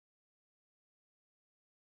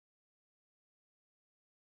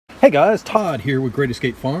Hey guys, Todd here with Great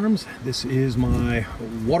Escape Farms. This is my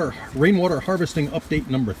rainwater harvesting update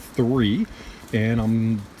number 3, and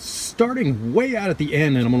I'm starting way out at the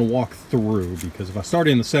end, and I'm going to walk through because if I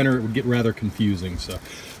started in the center it would get rather confusing. So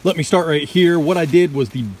let me start right here. What I did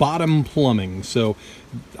was the bottom plumbing. So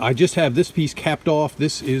I just have this piece capped off.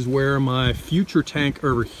 This is where my future tank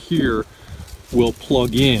over here will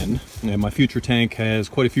plug in, and my future tank has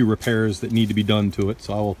quite a few repairs that need to be done to it,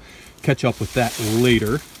 so I will catch up with that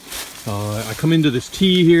later. I come into this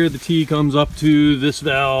T here. The T comes up to this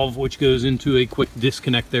valve, which goes into a quick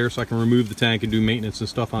disconnect there, so I can remove the tank and do maintenance and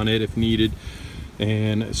stuff on it if needed.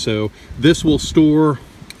 And so this will store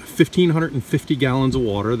 1,550 gallons of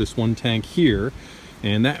water, this one tank here,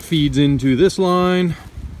 and that feeds into this line,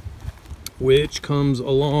 which comes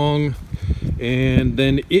along, and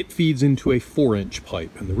then it feeds into a 4-inch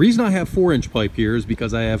pipe. And the reason I have 4-inch pipe here is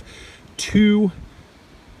because I have two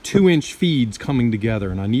 2-inch feeds coming together,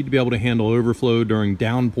 and I need to be able to handle overflow during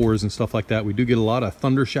downpours and stuff like that. We do get a lot of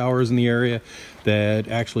thunder showers in the area that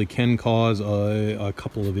actually can cause a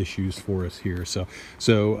couple of issues for us here.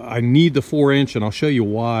 So I need the 4-inch, and I'll show you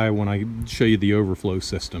why when I show you the overflow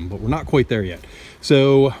system, but we're not quite there yet.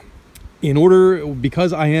 So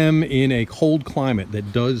because I am in a cold climate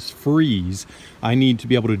that does freeze, I need to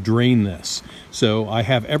be able to drain this. So I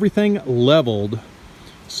have everything leveled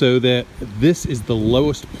so that this is the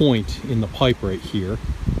lowest point in the pipe right here,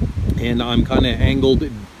 and I'm kind of angled,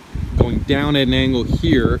 going down at an angle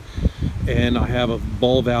here, and I have a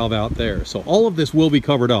ball valve out there. So all of this will be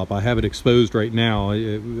covered up. I have it exposed right now.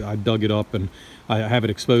 I dug it up and I have it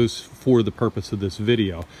exposed for the purpose of this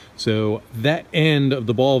video. So that end of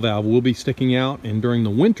the ball valve will be sticking out, and during the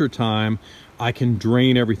winter time I can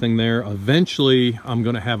drain everything there. Eventually I'm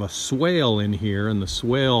going to have a swale in here, and the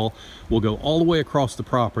swale will go all the way across the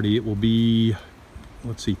property. It will be,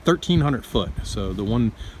 let's see, 1,300 foot. So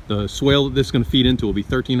the swale that this is going to feed into will be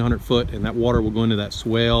 1,300 foot, and that water will go into that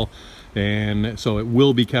swale, and so it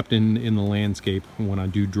will be kept in the landscape when I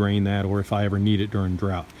do drain that, or if I ever need it during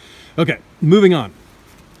drought. Okay, moving on.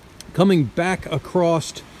 Coming back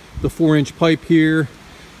across the 4-inch pipe here,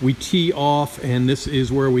 we tee off, and this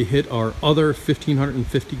is where we hit our other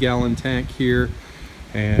 1,550 gallon tank here.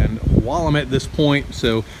 And while I'm at this point,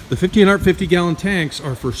 so the 1,550 gallon tanks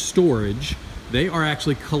are for storage. They are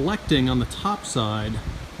actually collecting on the top side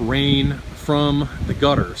rain from the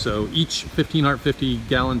gutter. So each 1,550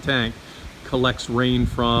 gallon tank collects rain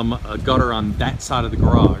from a gutter on that side of the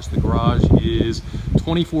garage. The garage is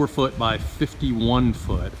 24 foot by 51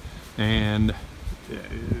 foot, and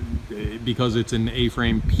because it's an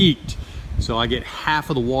A-frame peaked, so I get half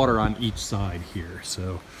of the water on each side here.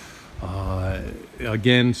 So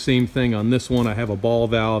again, same thing on this one. I have a ball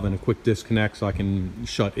valve and a quick disconnect so I can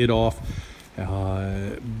shut it off.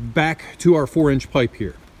 Back to our 4-inch pipe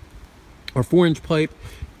here. Our 4-inch pipe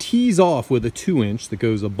tees off with a 2-inch that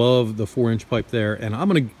goes above the 4-inch pipe there, and I'm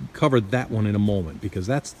going to cover that one in a moment because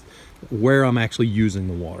that's where I'm actually using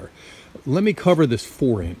the water. Let me cover this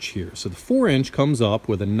 4-inch here. So the 4-inch comes up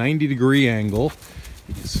with a 90-degree angle.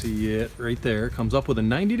 You can see it right there. It comes up with a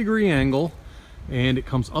 90-degree angle, and it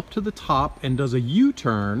comes up to the top and does a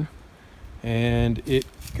U-turn, and it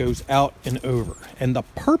goes out and over. And the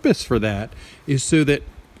purpose for that is so that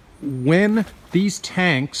when these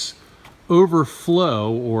tanks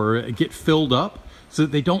overflow or get filled up, so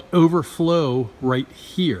that they don't overflow right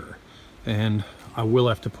here. And I will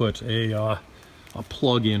have to put a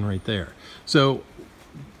plug in right there. So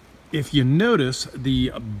if you notice,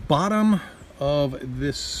 the bottom of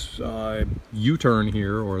this U-turn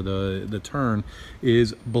here, or the turn,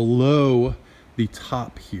 is below the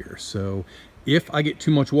top here. So if I get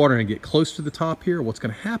too much water and I get close to the top here, what's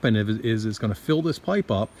going to happen is it's going to fill this pipe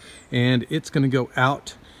up, and it's going to go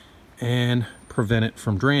out and prevent it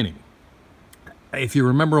from draining. If you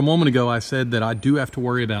remember a moment ago, I said that I do have to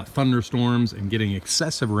worry about thunderstorms and getting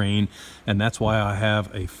excessive rain, and that's why I have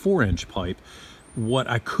a 4-inch pipe. What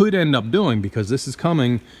I could end up doing, because this is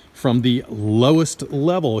coming from the lowest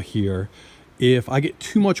level here, if I get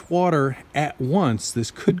too much water at once, this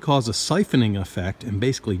could cause a siphoning effect and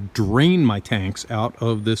basically drain my tanks out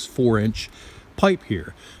of this 4-inch pipe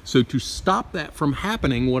here. So to stop that from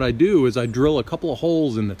happening, what I do is I drill a couple of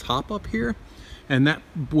holes in the top up here, and that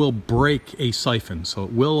will break a siphon. So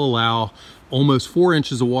it will allow almost 4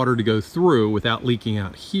 inches of water to go through without leaking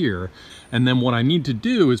out here. And then what I need to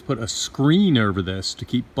do is put a screen over this to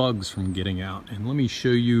keep bugs from getting out. And let me show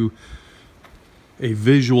you a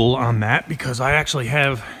visual on that, because I actually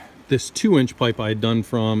have this 2-inch pipe I had done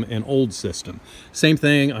from an old system. Same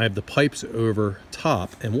thing, I have the pipes over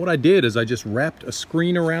top. And what I did is I just wrapped a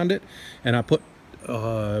screen around it, and I put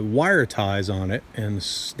wire ties on it, and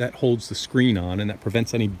that holds the screen on, and that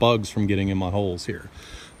prevents any bugs from getting in my holes here.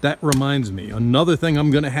 That reminds me, another thing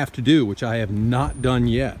I'm going to have to do, which I have not done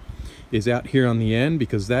yet, is out here on the end,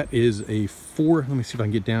 because that is a let me see if I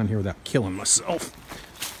can get down here without killing myself.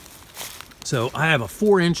 So I have a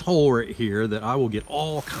 4-inch hole right here that I will get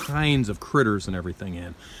all kinds of critters and everything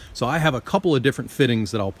in. So I have a couple of different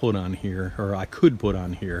fittings that I'll put on here, or I could put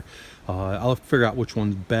on here. I'll have to figure out which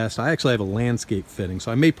one's best. I actually have a landscape fitting,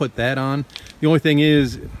 so I may put that on. The only thing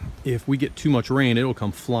is, if we get too much rain, it'll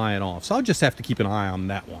come flying off. So I'll just have to keep an eye on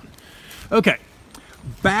that one. Okay,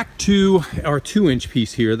 back to our 2-inch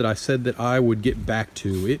piece here that I said that I would get back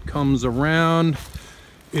to. It comes around,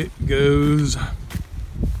 it goes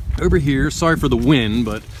over here. Sorry for the wind,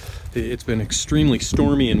 but it's been extremely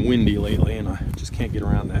stormy and windy lately, and I just can't get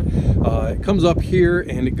around that. It comes up here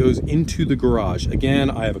and it goes into the garage.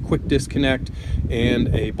 Again, I have a quick disconnect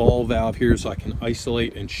and a ball valve here so I can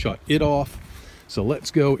isolate and shut it off. So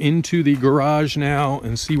let's go into the garage now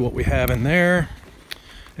and see what we have in there.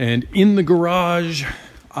 And in the garage,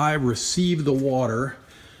 I receive the water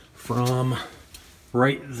from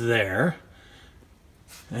right there.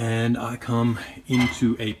 And I come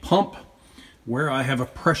into a pump where I have a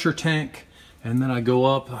pressure tank, and then I go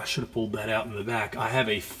up. I should have pulled that out in the back. I have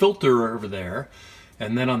a filter over there,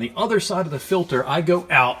 and then on the other side of the filter, I go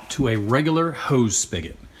out to a regular hose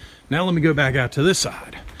spigot. Now let me go back out to this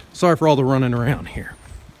side. Sorry for all the running around here.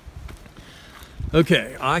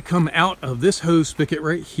 Okay, I come out of this hose spigot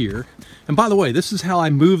right here. And by the way, this is how I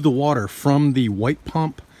move the water from the white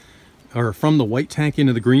pump, or from the white tank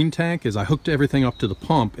into the green tank, is I hooked everything up to the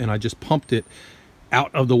pump and I just pumped it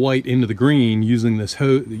out of the white into the green using this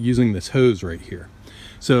hose right here.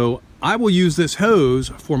 So I will use this hose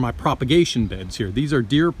for my propagation beds here. These are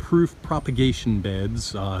deer-proof propagation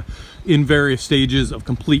beds in various stages of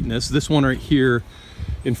completeness. This one right here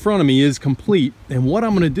in front of me is complete, and what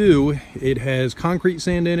I'm going to do, it has concrete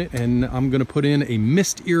sand in it, and I'm going to put in a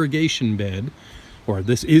mist irrigation bed, or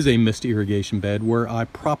this is a mist irrigation bed where I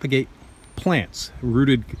propagate plants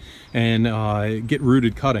rooted and get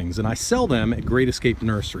rooted cuttings, and I sell them at Great Escape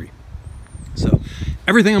Nursery. So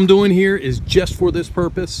everything I'm doing here is just for this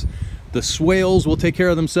purpose. The swales will take care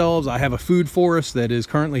of themselves. I have a food forest that is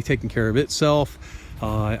currently taking care of itself.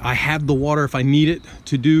 I have the water if I need it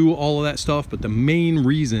to do all of that stuff, but the main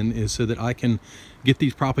reason is so that I can get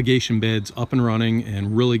these propagation beds up and running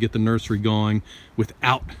and really get the nursery going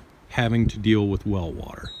without having to deal with well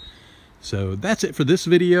water. So that's it for this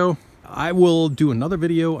video. I will do another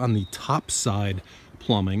video on the top side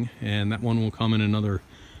plumbing, and that one will come in another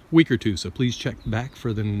week or two, so please check back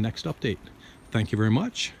for the next update. Thank you very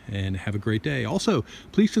much and have a great day. Also,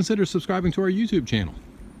 please consider subscribing to our YouTube channel.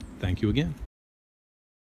 Thank you again.